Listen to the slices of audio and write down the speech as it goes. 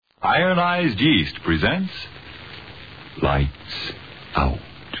Ironized Yeast presents Lights Out.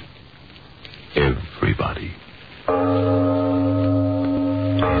 Everybody. It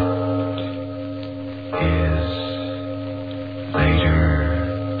is later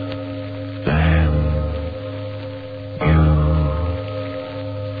than you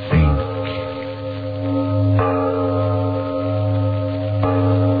think.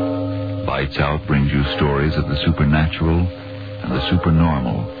 Lights Out brings you stories of the supernatural and the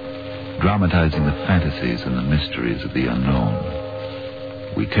supernormal, dramatizing the fantasies and the mysteries of the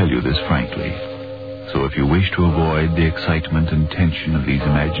unknown. We tell you this frankly, so if you wish to avoid the excitement and tension of these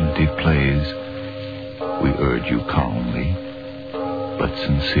imaginative plays, we urge you calmly, but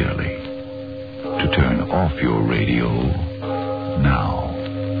sincerely, to turn off your radio now.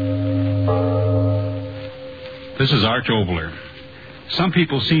 This is Arch Obler. Some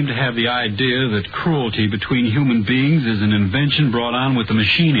people seem to have the idea that cruelty between human beings is an invention brought on with the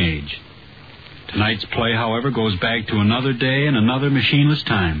machine age. Tonight's play, however, goes back to another day and another machineless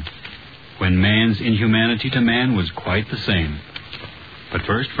time, when man's inhumanity to man was quite the same. But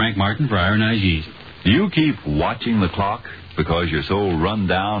first, Frank Martin for Ironized Yeast. Do you keep watching the clock because you're so run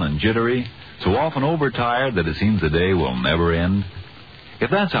down and jittery, so often overtired that it seems the day will never end? If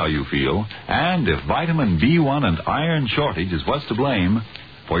that's how you feel, and if vitamin B1 and iron shortage is what's to blame,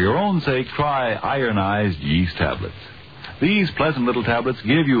 for your own sake, try Ironized Yeast tablets. These pleasant little tablets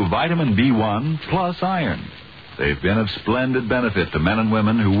give you vitamin B1 plus iron. They've been of splendid benefit to men and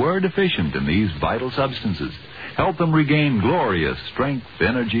women who were deficient in these vital substances. Help them regain glorious strength,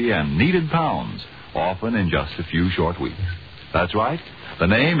 energy, and needed pounds, often in just a few short weeks. That's right. The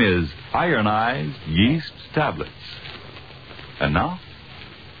name is Ironized Yeast Tablets. And now,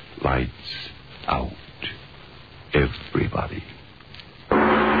 lights out, everybody.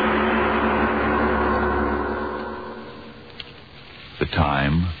 The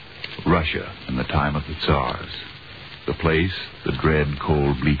time, Russia in the time of the Tsars. The place, the dread,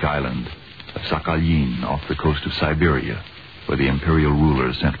 cold, bleak island of Sakhalin off the coast of Siberia, where the imperial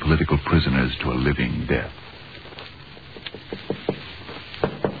rulers sent political prisoners to a living death.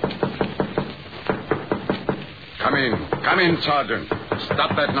 Come in, Sergeant.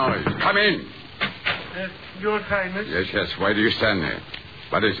 Stop that noise. Come in. Your Highness? Yes. Why do you stand there?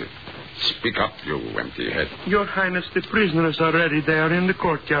 What is it? Speak up, you empty head. Your Highness, the prisoners are ready. They are in the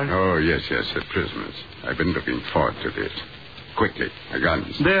courtyard. Oh, yes, the prisoners. I've been looking forward to this. Quickly, the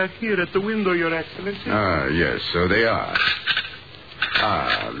guns. They are here at the window, Your Excellency. Ah, yes, so they are.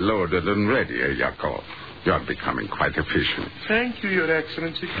 Loaded and ready, Yakov. You're becoming quite efficient. Thank you, Your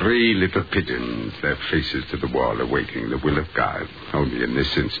Excellency. 3 little pigeons, their faces to the wall, awaiting the will of God. Only in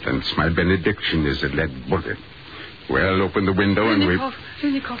this instance, my benediction is a lead bullet. Well, open the window and we...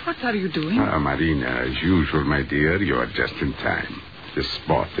 Renikov, what are you doing? Marina, as usual, my dear, you are just in time. The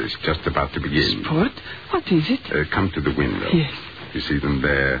sport is just about to begin. Sport? What is it? Come to the window. Yes. You see them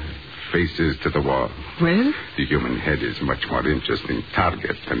there, faces to the wall. Well? The human head is much more interesting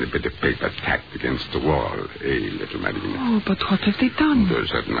target than a bit of paper tacked against the wall. Little Marina. Oh, but what have they done? Does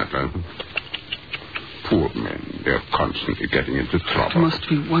that matter? Poor men. They're constantly getting into trouble. It must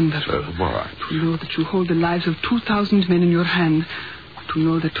be wonderful. What? To know that you hold the lives of 2,000 men in your hand. To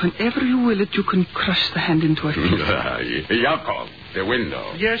know that whenever you will it, you can crush the hand into a fist. Yakov, the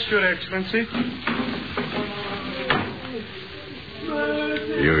window. Yes, Your Excellency.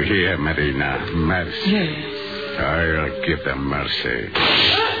 You hear, Marina? Mercy. Yes. I'll give them mercy.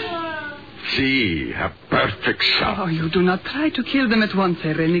 See, a perfect shot. Oh, you do not try to kill them at once,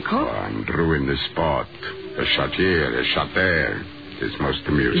 Renikov. And ruin the spot. A shot here, a shot there. It's most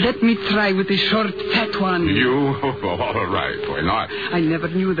amusing. Let me try with the short, fat one. You? All right, why not? I never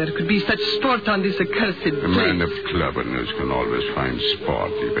knew there could be such sport on this accursed place. A man of cleverness can always find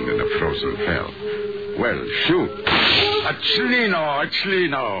sport, even in a frozen hell. Well, shoot. A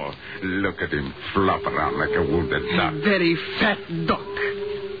Chlino. Look at him flop around like a wounded duck. A very fat duck.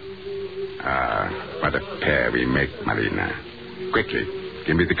 What a pair we make, Marina. Quickly,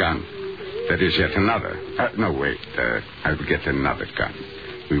 give me the gun. There is yet another. No, wait. I will get another gun.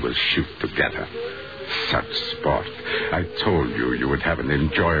 We will shoot together. Such sport. I told you would have an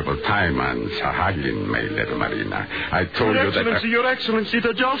enjoyable time on Sakhalin, my little Marina. I told you that... Your Excellency,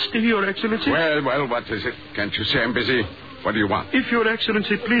 the justice, Your Excellency. Well, what is it? Can't you say I'm busy? What do you want? If Your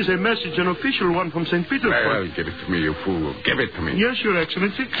Excellency please, a message, an official one from St. Petersburg. Well, give it to me, you fool. Give it to me. Yes, Your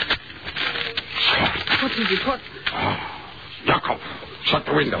Excellency. What is it? What? Yakov, shut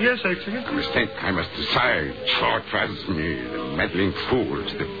the window. Yes, Excellency. A mistake. I must decide. Short transmitted. meddling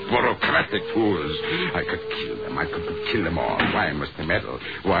fools, the bureaucratic fools. I could kill them. I could kill them all. Why must they meddle?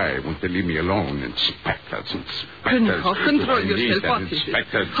 Why won't they leave me alone? Inspectors. Pennycoff, control yourself. What is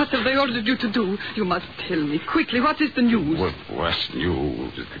it? What have they ordered you to do? You must tell me quickly. What is the news? Well, worse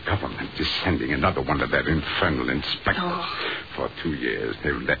news is the government is sending another one of their infernal inspectors. Oh. For 2 years,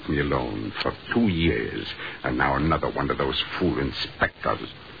 they've let me alone. For 2 years. And now another one of those fool inspectors.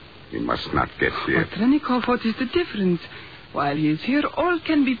 He must not get here. But, Renikoff, what is the difference? While he is here, all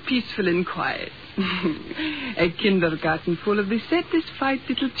can be peaceful and quiet. A kindergarten full of the satisfied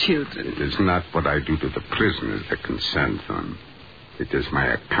little children. It is not what I do to the prisoners that concerns them. It is my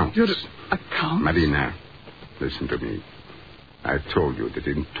accounts. Your accounts? Marina, listen to me. I told you that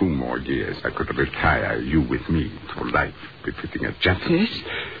in 2 more years I could retire you with me to life befitting a gentleman. Yes?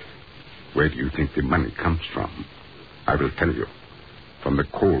 Where do you think the money comes from? I will tell you. From the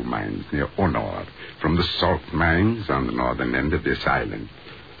coal mines near Honor, from the salt mines on the northern end of this island,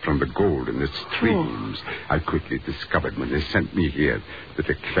 from the gold in the streams. I quickly discovered when they sent me here that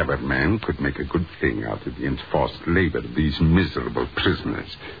a clever man could make a good thing out of the enforced labor of these miserable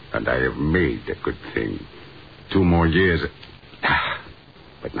prisoners. And I have made a good thing. 2 more years.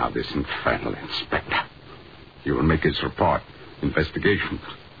 But now this infernal inspector. He will make his report. Investigation.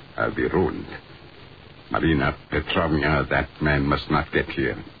 I'll be ruined. Marina Petrovna, that man must not get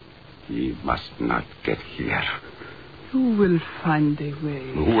here. He must not get here. You will find a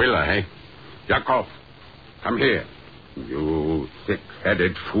way. Will I? Yakov, come here. You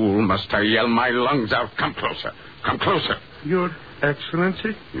thick-headed fool. Must I yell my lungs out? Come closer. Come closer. Your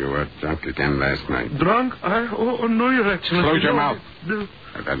Excellency? You were drunk again last night. Drunk? Oh, no, Your Excellency. Close your mouth. No.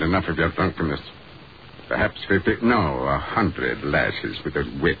 I've had enough of your drunkenness. Perhaps 100 lashes with those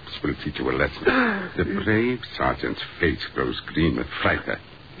whips will teach you a lesson. The brave sergeant's face grows green with fright.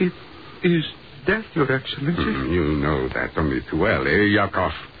 It is death, Your Excellency. You know that only too well, eh,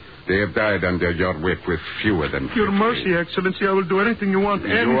 Yakov? They have died under your whip with fewer than 50. Your mercy, Excellency. I will do anything you want.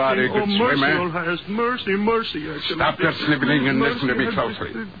 You are a good mercy, swimmer. All highest. Mercy, Excellency. Stop your sniveling and Mercy, listen to me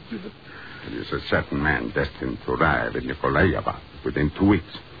closely. There is a certain man destined to arrive in Nikolaeva within 2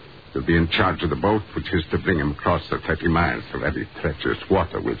 weeks. He'll be in charge of the boat which is to bring him across the 30 miles of very treacherous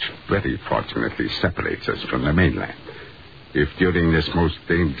water which very fortunately separates us from the mainland. If during this most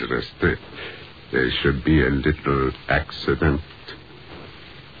dangerous trip there should be a little accident,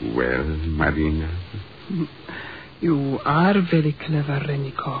 well, Marina? You are very clever,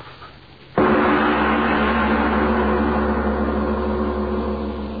 Renikoff.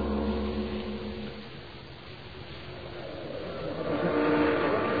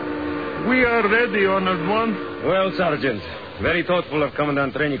 We are ready, Honored One. Well, Sergeant, very thoughtful of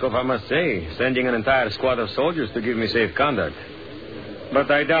Commandant Trenikov, I must say, sending an entire squad of soldiers to give me safe conduct. But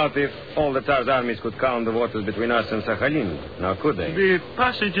I doubt if all the Tsar's armies could calm the waters between us and Sakhalin. Now, could they? The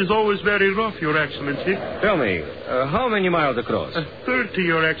passage is always very rough, Your Excellency. Tell me, how many miles across? 30,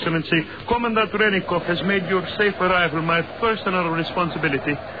 Your Excellency. Commandant Trenikov has made your safe arrival my personal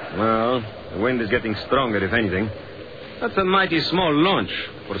responsibility. Well, the wind is getting stronger, if anything. That's a mighty small launch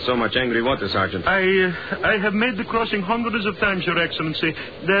for so much angry water, Sergeant. I have made the crossing hundreds of times, Your Excellency.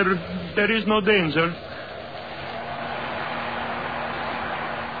 There is no danger.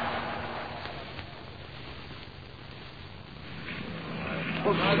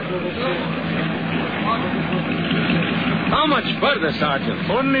 How much further, Sergeant?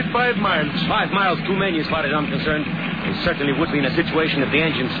 Only 5 miles. 5 miles too many as far as I'm concerned. We certainly would be in a situation if the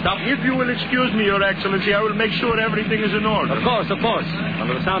engine stopped. If you will excuse me, Your Excellency, I will make sure everything is in order. Of course.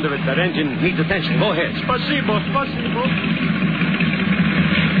 Under the sound of it, that engine needs attention. Go ahead. Spasibo.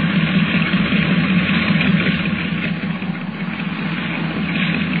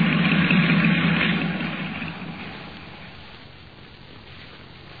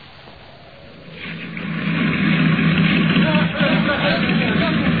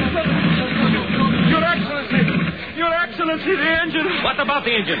 What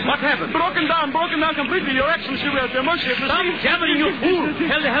engine? What happened? Broken down completely, Your Excellency. We are at the mercy of the Stop jabbering, you fool!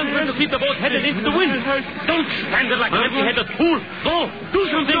 Tell the helmsman to keep the boat headed into the wind. Don't stand there like an empty-headed fool. Go, do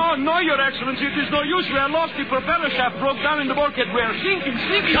something. No, Your Excellency. It is no use. We are lost. The propeller shaft broke down in the bulkhead. We are sinking.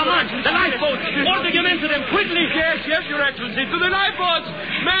 Come on, the lifeboat. Order your men to them quickly. Yes, Your Excellency. To the lifeboats.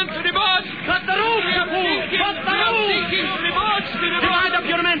 Men to the boats. Cut the rope, you fool. Cut the rope. To the boats. Divide up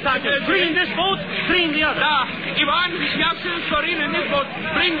your men, Sergeant. 3 in this boat, 3 in the other. Ivan, Yaksin, Sorin in this boat.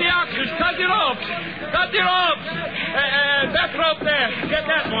 Bring the axes. Cut the ropes. That rope there. Get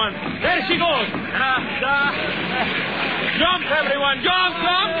that one. There she goes. Jump, everyone. Jump.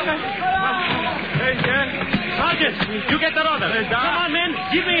 Sergeant, you get the rudder. Come on, men.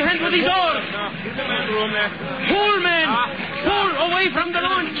 Give me a hand with these oars. In the men's room there. Pull, men. Pull away from the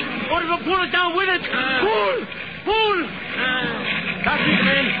launch, or it will pull us down with it. Pull! That's it,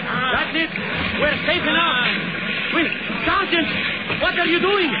 man. That's it. We're safe enough. Sergeant, what are you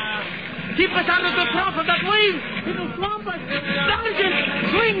doing? Keep us out of the trough of that wave. It'll swamp us. Sergeant,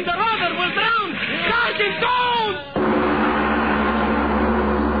 swing the rudder. We'll drown. Sergeant, don't!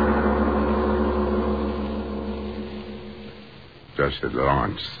 Just as the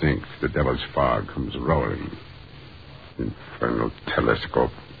launch sinks, the devil's fog comes rolling. Infernal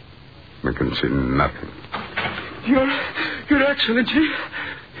telescope. We can see nothing. Your Excellency.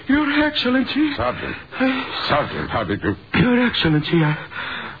 Your Excellency. Sergeant, how did you... Your Excellency,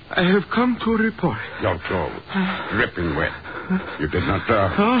 I have come to report. Your clothes, dripping wet. You did not...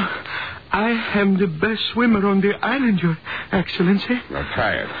 I am the best swimmer on the island, Your Excellency. You're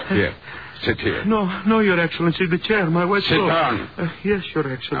tired. Here, sit here. No, Your Excellency, the chair, my wet Sit down. Yes, Your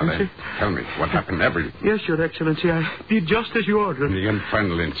Excellency. Now then, tell me, what happened? Everything. Yes, Your Excellency, I did just as you ordered. The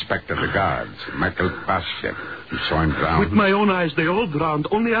infernal inspector of the guards, Michael Bashev. You saw him drown? With my own eyes, they all drowned.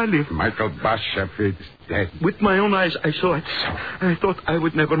 Only I lived. Michael Bashev is dead. With my own eyes, I saw it. I thought I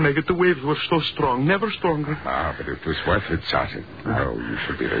would never make it. The waves were so strong, never stronger. But it was worth it, Sergeant. Oh, you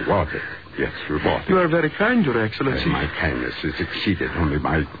should be rewarded. Yes, rewarded. You are very kind, Your Excellency. My kindness is exceeded only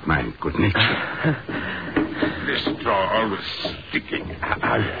by my good nature. This straw always sticking.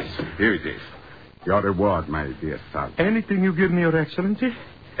 Yes, here it is. Your reward, my dear Sergeant. Anything you give me, Your Excellency?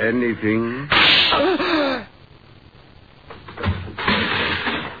 Anything?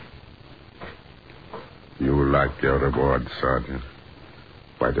 You like your reward, Sergeant.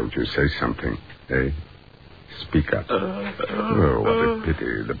 Why don't you say something, eh? Speak up. Oh, what a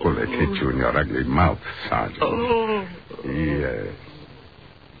pity. The bullet hit you in your ugly mouth, Sergeant. Yes.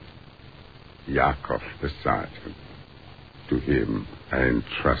 Yakov, the sergeant. To him, I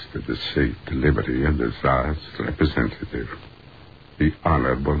entrusted the safe delivery of the Tsar's representative, the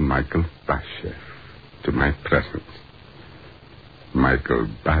Honorable Michael Bashev, to my presence. Michael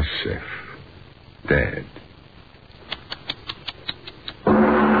Bashev, dead.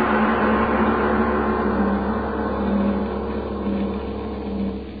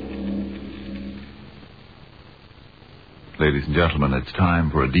 Ladies and gentlemen, it's time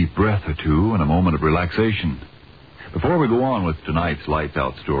for a deep breath or two and a moment of relaxation. Before we go on with tonight's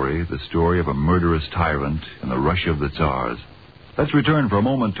lights-out story, the story of a murderous tyrant in the Russia of the Tsars, let's return for a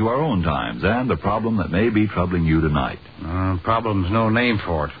moment to our own times and the problem that may be troubling you tonight. Problem's no name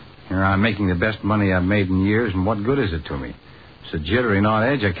for it. Here I'm making the best money I've made in years, and what good is it to me? It's a jittering on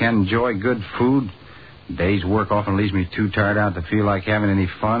edge. I can't enjoy good food. Day's work often leaves me too tired out to feel like having any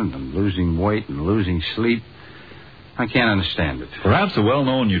fun. I'm losing weight and losing sleep. I can't understand it. Perhaps a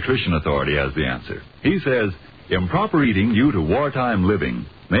well-known nutrition authority has the answer. He says, improper eating due to wartime living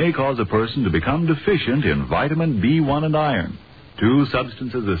may cause a person to become deficient in vitamin B1 and iron, two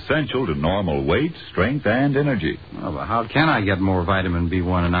substances essential to normal weight, strength, and energy. Well, but how can I get more vitamin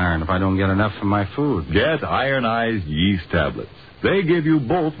B1 and iron if I don't get enough from my food? Get ironized yeast tablets. They give you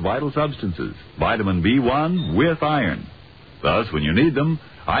both vital substances, vitamin B1 with iron. Thus, when you need them,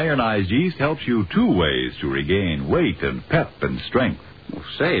 ironized yeast helps you two ways to regain weight and pep and strength. Well,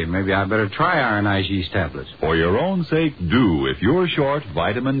 say, maybe I better try ironized yeast tablets. For your own sake, do if you're short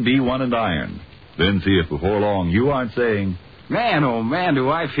vitamin B1 and iron. Then see if before long you aren't saying, man, oh man, do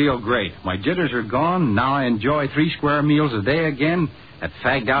I feel great. My jitters are gone. Now I enjoy 3 square meals a day again. That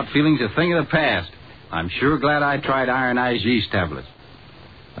fagged-out feeling's a thing of the past. I'm sure glad I tried ironized yeast tablets.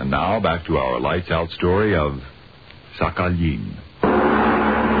 And now back to our lights-out story of Sakhalin.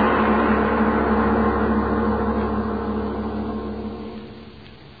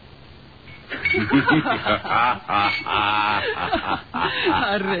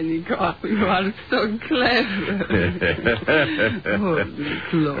 Renikov, you are so clever.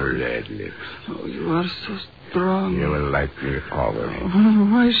 Oh, Red lips. Oh, you are so strong. You will like me always. Oh,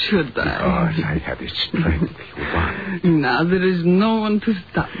 why should I? Because I have the strength you want. Now there is no one to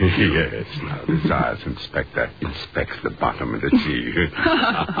stop you. Yes, now the Tsar's inspector inspects the bottom of the sea.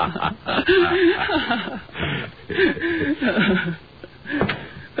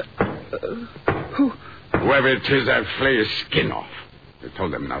 Whoever it is, I'll flay his skin off. I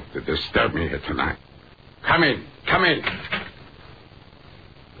told them not to disturb me here tonight. Come in.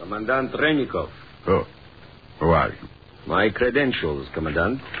 Commandant Renikov. Oh, who are you? My credentials,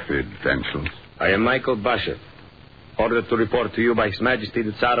 Commandant. Credentials? I am Michael Bashev, ordered to report to you by His Majesty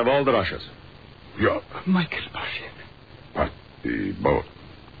the Tsar of all the Russias. You're... Michael Bashev. What?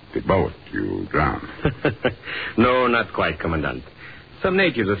 The boat you drowned? No, not quite, Commandant. Some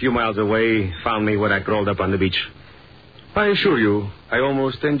natives a few miles away found me when I crawled up on the beach. I assure you, I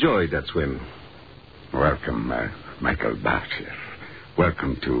almost enjoyed that swim. Welcome, Michael Barshev.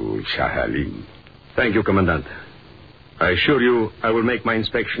 Welcome to Sakhalin. Thank you, Commandant. I assure you I will make my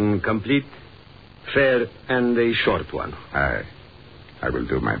inspection complete, fair, and a short one. I will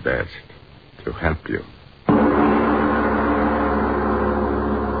do my best to help you.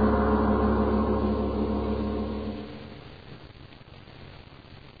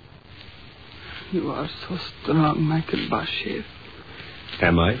 You are so strong, Michael Barshev.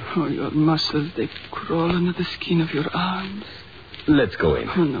 Am I? Oh, your muscles, they crawl under the skin of your arms. Let's go in.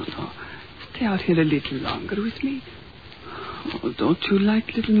 Oh, no. Stay out here a little longer with me. Oh, don't you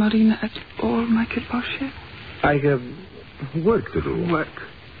like little Marina at all, Michael Barshev? I have work to do. Work?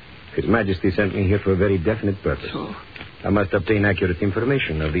 His Majesty sent me here for a very definite purpose. So? I must obtain accurate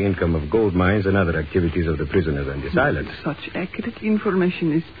information of the income of gold mines and other activities of the prisoners on this island. Such accurate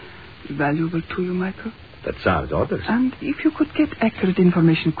information is valuable to you, Michael. The Tsar's orders. And if you could get accurate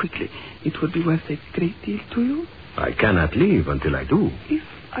information quickly, it would be worth a great deal to you. I cannot leave until I do. If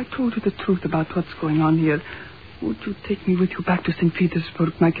I told you the truth about what's going on here, would you take me with you back to St.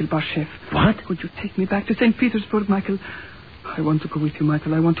 Petersburg, Michael Barshev? What? Would you take me back to St. Petersburg, Michael? I want to go with you,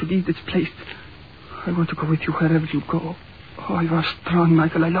 Michael. I want to leave this place. I want to go with you wherever you go. Oh, you are strong,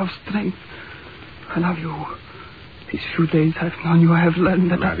 Michael. I love strength. I love you. These few days I've known you, I have learned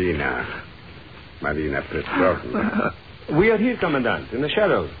that... Marina Petrovna. We are here, Commandant, in the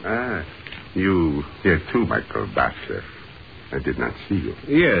shadows. You here too, Michael Barshev. I did not see you.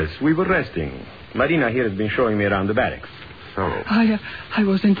 Yes, we were resting. Marina here has been showing me around the barracks. So? I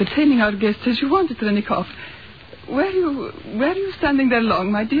was entertaining our guests as you wanted, Trenikov. Were you standing there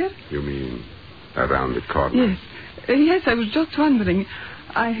long, my dear? You mean around the corner? Yes. Yes, I was just wondering.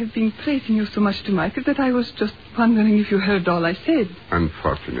 I have been praising you so much to Michael that I was just wondering if you heard all I said.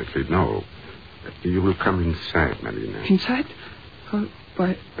 Unfortunately, no. You will come inside, Marina. Inside?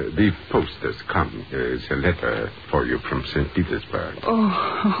 Why? The post has come. There is a letter for you from St. Petersburg.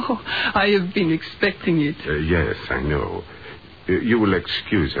 Oh, I have been expecting it. Yes, I know. You will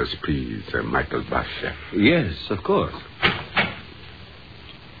excuse us, please, Michael Barshev. Yes, of course.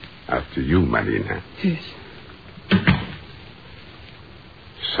 After you, Marina. Yes.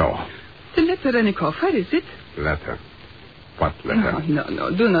 So? The letter, Trenikov, where is it? Letter? What letter?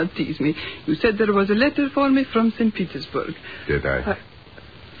 No, do not tease me. You said there was a letter for me from St. Petersburg. Did I?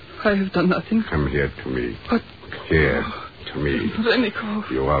 I have done nothing. Come here to me. What? Here, to me. Trenikov.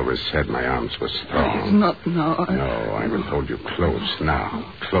 You always said my arms were strong. It is not now. No, I will hold you close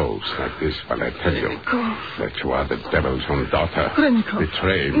now. Close like this while I tell you that you are the devil's own daughter. Trenikov.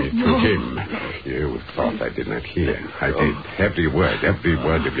 Betray me to him. You thought I did not hear. I did. Every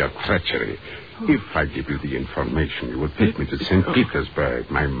word of your treachery. If I give you the information, you will take me to St.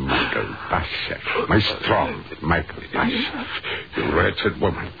 Petersburg, my Michael Barshev. My strong Michael Barshev. You wretched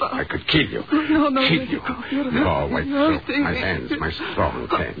woman. I could kill you. No, kill you. No, my throat, my hands, my strong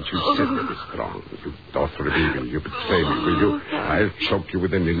hands. You said they were strong. You daughter of evil. You betray me, will you? I'll choke you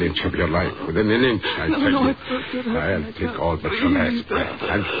within an inch of your life. Within an inch, I tell you. I'll take all but your last breath.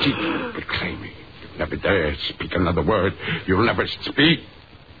 I'll keep you. Betray me. You'll never dare speak another word. You'll never speak.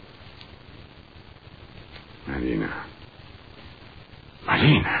 Marina.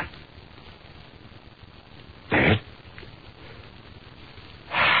 Dead?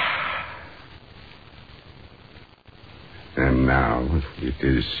 And now it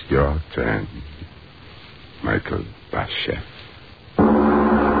is your turn, Michael Barshev.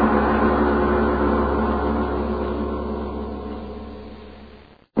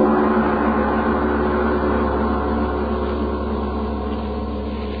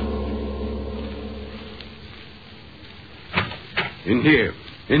 In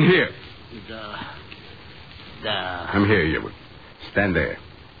here. Come here, you. Stand there.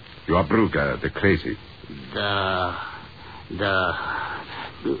 You are Bruga, the crazy.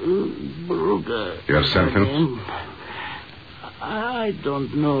 Bruga. Your sentence? I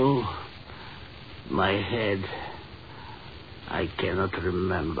don't know. My head. I cannot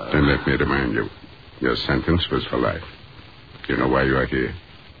remember. Then let me remind you. Your sentence was for life. You know why you are here?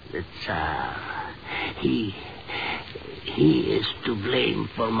 The Tsar. He is to blame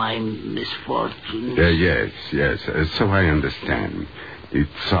for my misfortunes. Yes. So I understand. The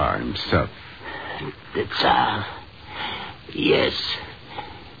Tsar himself. The Tsar. Yes,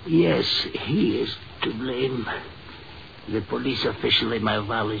 he is to blame. The police official in my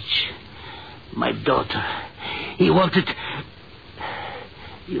village. My daughter. He wanted...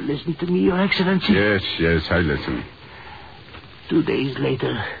 You listen to me, Your Excellency? Yes, I listen. 2 days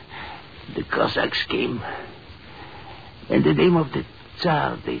later, the Cossacks came. In the name of the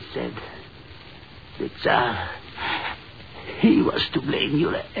Tsar, they said. The Tsar. He was to blame,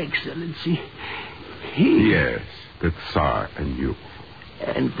 Your Excellency. Yes, the Tsar and you.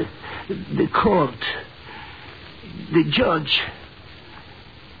 And the court, the judge,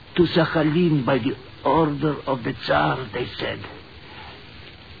 to Sakhalin by the order of the Tsar, they said.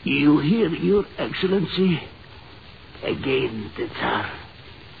 You hear, Your Excellency? Again, the Tsar.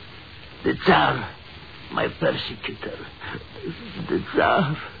 The Tsar, my persecutor. The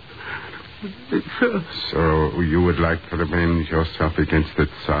Tsar. The Tsar. So you would like to revenge yourself against the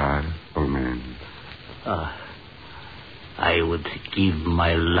Tsar, old man? I would give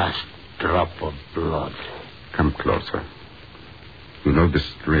my last drop of blood. Come closer. You know the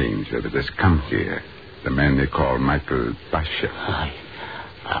stranger that has come here, the man they call Michael Bashev.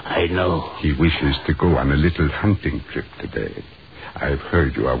 I know. He wishes to go on a little hunting trip today. I've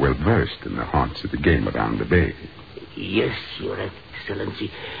heard you are well versed in the haunts of the game around the bay. Yes, Your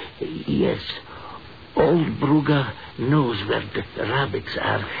Excellency. Yes. Old Bruga knows where the rabbits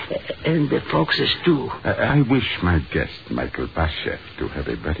are, and the foxes, too. I wish my guest, Michael Bashev, to have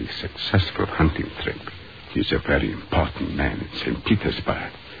a very successful hunting trip. He's a very important man in St.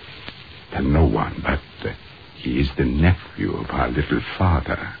 Petersburg. And no one, but he is the nephew of our little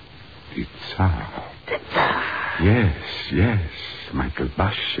father, the Tsar. The Tsar? Yes. Michael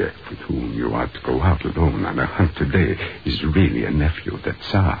Bashev, with whom you are to go out alone on a hunt today, is really a nephew of the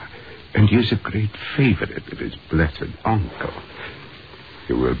Tsar. And he is a great favorite of his blessed uncle.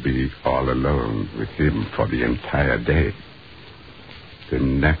 You will be all alone with him for the entire day. The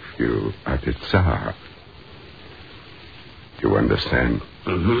nephew of the Tsar. You understand?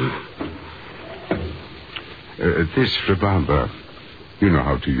 Mm-hmm. This revolver, you know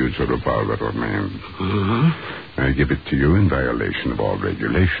how to use a revolver, old man. Mm-hmm. I give it to you in violation of all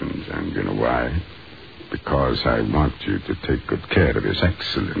regulations, and you know why? Because I want you to take good care of His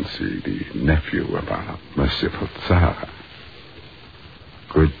Excellency, the nephew of our merciful Tsar.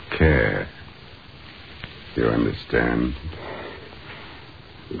 Good care. You understand?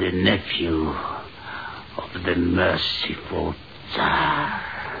 The nephew of the merciful Tsar.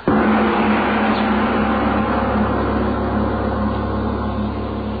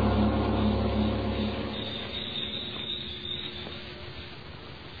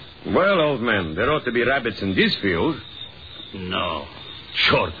 Well, old man, there ought to be rabbits in this field. No.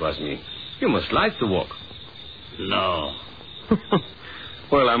 Short was me. You must like to walk. No.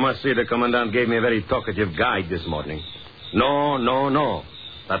 Well, I must say the commandant gave me a very talkative guide this morning. No.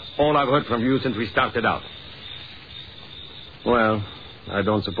 That's all I've heard from you since we started out. Well, I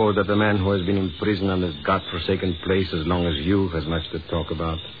don't suppose that the man who has been in prison on this godforsaken place as long as you has much to talk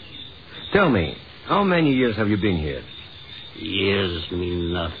about. Tell me, how many years have you been here? Years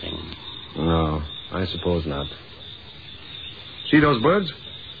mean nothing. No, I suppose not. See those birds?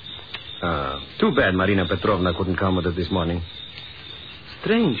 Too bad Marina Petrovna couldn't come with us this morning.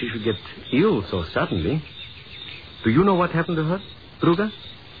 Strange she should get ill so suddenly. Do you know what happened to her, Druga?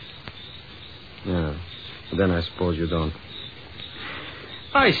 Yeah, then I suppose you don't.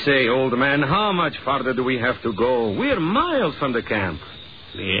 I say, old man, how much farther do we have to go? We're miles from the camp.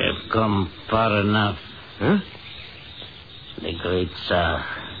 We have come far enough. Huh? The great Tsar,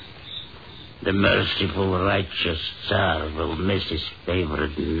 the merciful, righteous Tsar, will miss his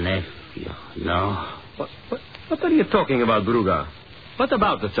favorite nephew, no? What are you talking about, Druga? What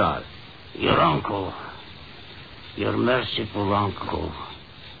about the Tsar? Your uncle. Your merciful uncle.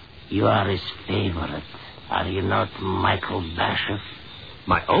 You are his favorite. Are you not, Michael Bashev?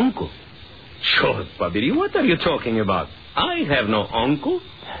 My uncle? Sure, Babiri, what are you talking about? I have no uncle.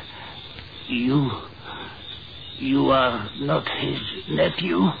 You are not his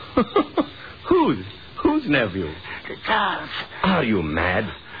nephew? Whose nephew? The Tsar's. Are you mad?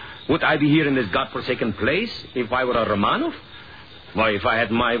 Would I be here in this godforsaken place if I were a Romanov? Why, if I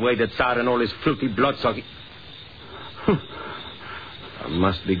had my way, the Tsar and all his filthy bloodsucking... I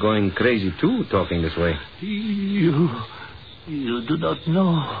must be going crazy, too, talking this way. You do not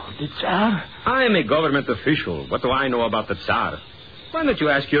know the Tsar? I'm a government official. What do I know about the Tsar? Why don't you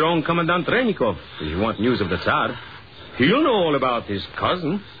ask your own Commandant Renikov if you want news of the Tsar? He'll know all about his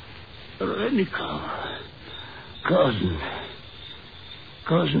cousin. Renikov.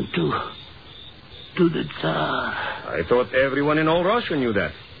 Cousin to the Tsar. I thought everyone in all Russia knew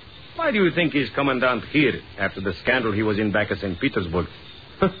that. Why do you think he's commandant here after the scandal he was in back at St. Petersburg?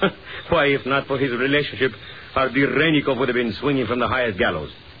 Why, if not for his relationship, our dear Renikov would have been swinging from the highest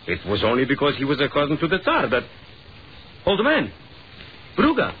gallows. It was only because he was a cousin to the Tsar that... Old man,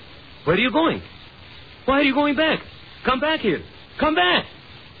 Bruga, where are you going? Why are you going back? Come back here. Come back.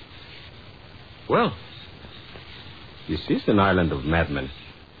 Well, this is an island of madmen.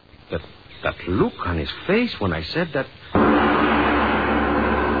 That look on his face when I said that...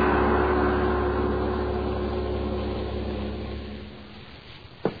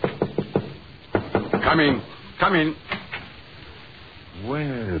 Come in. Come in.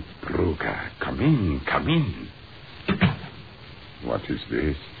 Well, Brugger, come in. Come in. What is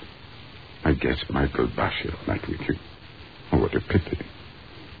this? I guess Michael Bashir met with you. Oh, what a pity.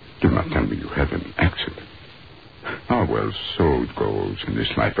 Do not tell me you had an accident. Oh, well, so it goes in this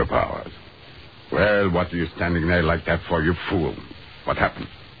life of ours. Well, what are you standing there like that for, you fool? What happened?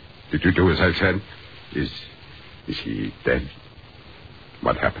 Did you do as I said? Is he dead?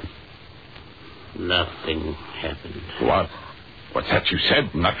 What happened? Nothing happened. What? What's that you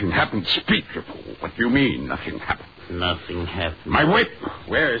said? Nothing happened. Speak. What do you mean, nothing happened? Nothing happened. My whip!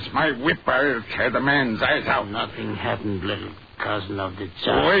 Where's my whip? I'll tear the man's eyes out. Nothing happened, little cousin of the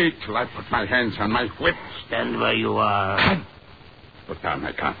Tsar. Wait till I put my hands on my whip. Stand where you are. Put down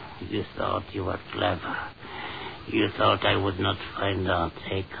my gun. You thought you were clever. You thought I would not find out,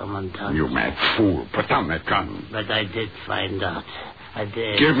 eh, Commandant? You mad fool. Put down that gun. But I did find out. I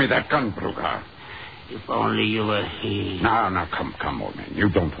did. Give me that gun, Brugger. If only you were here. Now, come, old man. You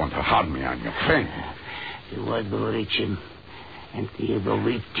don't want to harm me on your friend. You would reach him, and he will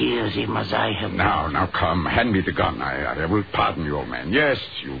weep tears him as I have. Now, come. Hand me the gun. I will pardon you, old man. Yes,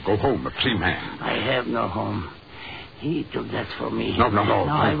 you go home a free man. I have no home. He took that for me. No.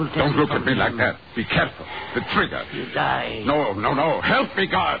 I will don't look at me like that. Be careful. The trigger. You die. No. Help me,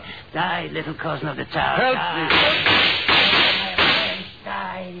 God. Die, little cousin of the Tsar. Help die. me.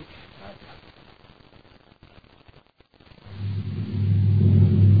 Die.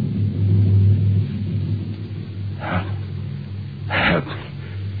 Help me.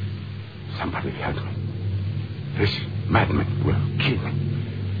 Somebody help me. This madman will kill me.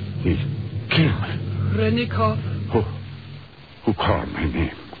 He'll kill me. Rennikov. Who called my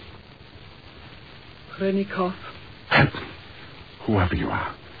name? Rennikov. Help me. Whoever you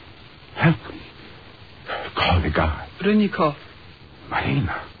are. Help me. Call the guard. Rennikov.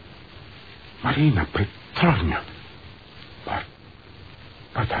 Marina Petrovna. But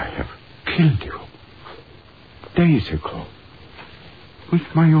I have killed you. Days ago. With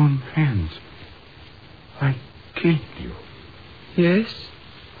my own hands. I killed you. Yes?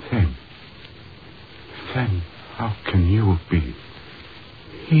 Then how can you be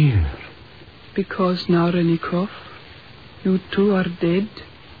here? Because now, Rennikov, you too are dead.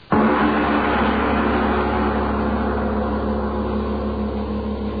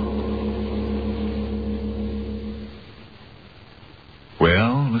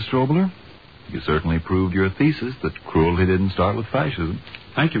 Well, Mr. Obler, you certainly proved your thesis that cruelty didn't start with fascism.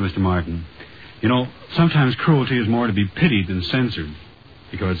 Thank you, Mr. Martin. You know, sometimes cruelty is more to be pitied than censored,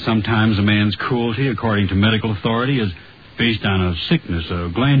 because sometimes a man's cruelty, according to medical authority, is based on a sickness, a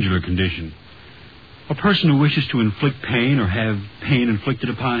glandular condition. A person who wishes to inflict pain or have pain inflicted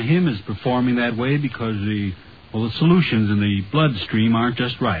upon him is performing that way because the solutions in the bloodstream aren't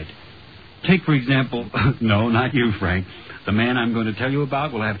just right. Take, for example, no, not you, Frank. The man I'm going to tell you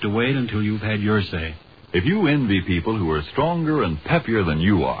about will have to wait until you've had your say. If you envy people who are stronger and peppier than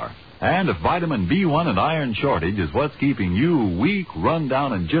you are, and if vitamin B1 and iron shortage is what's keeping you weak, run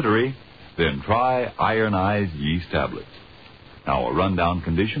down, and jittery, then try ironized yeast tablets. Now, a rundown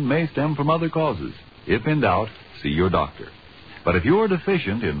condition may stem from other causes. If in doubt, see your doctor. But if you're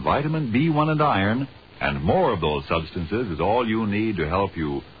deficient in vitamin B1 and iron, and more of those substances is all you need to help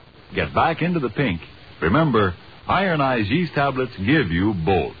you get back into the pink, remember, ironized yeast tablets give you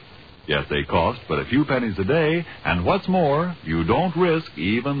both. Yes, they cost but a few pennies a day, and what's more, you don't risk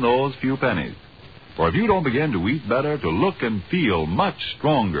even those few pennies. For if you don't begin to eat better, to look and feel much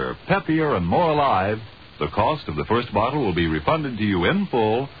stronger, peppier, and more alive, the cost of the first bottle will be refunded to you in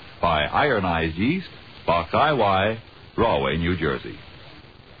full by Ironized Yeast, Box IY, Rahway, New Jersey.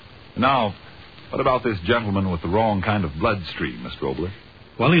 Now, what about this gentleman with the wrong kind of bloodstream, Mr. Obler?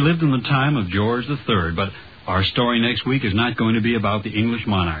 Well, he lived in the time of George III, but our story next week is not going to be about the English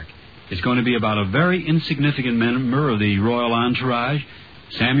monarch. It's going to be about a very insignificant member of the royal entourage,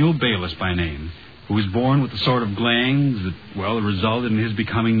 Samuel Bayliss by name, who was born with the sort of glands that, resulted in his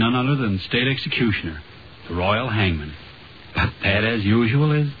becoming none other than state executioner, the royal hangman. But that, as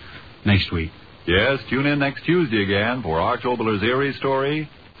usual, is next week. Yes, tune in next Tuesday again for Arch Obler's eerie story,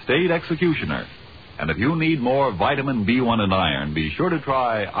 State Executioner. And if you need more vitamin B1 and iron, be sure to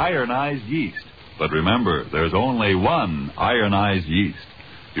try ironized yeast. But remember, there's only one ironized yeast.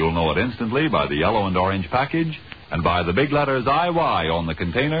 You'll know it instantly by the yellow and orange package and by the big letters IY on the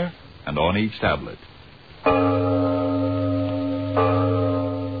container and on each tablet.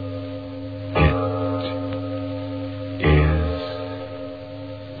 It is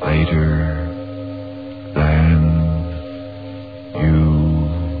later than you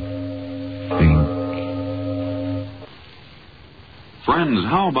think. Friends,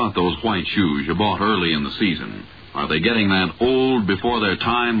 how about those white shoes you bought early in the season? Are they getting that old before their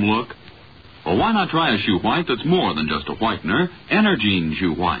time look? Well, why not try a shoe white that's more than just a whitener? Energine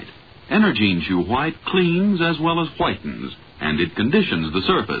Shoe White. Energine Shoe White cleans as well as whitens, and it conditions the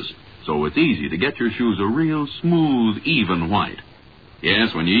surface, so it's easy to get your shoes a real smooth, even white. Yes,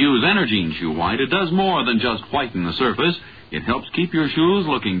 when you use Energine Shoe White, it does more than just whiten the surface. It helps keep your shoes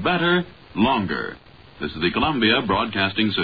looking better, longer. This is the Columbia Broadcasting System.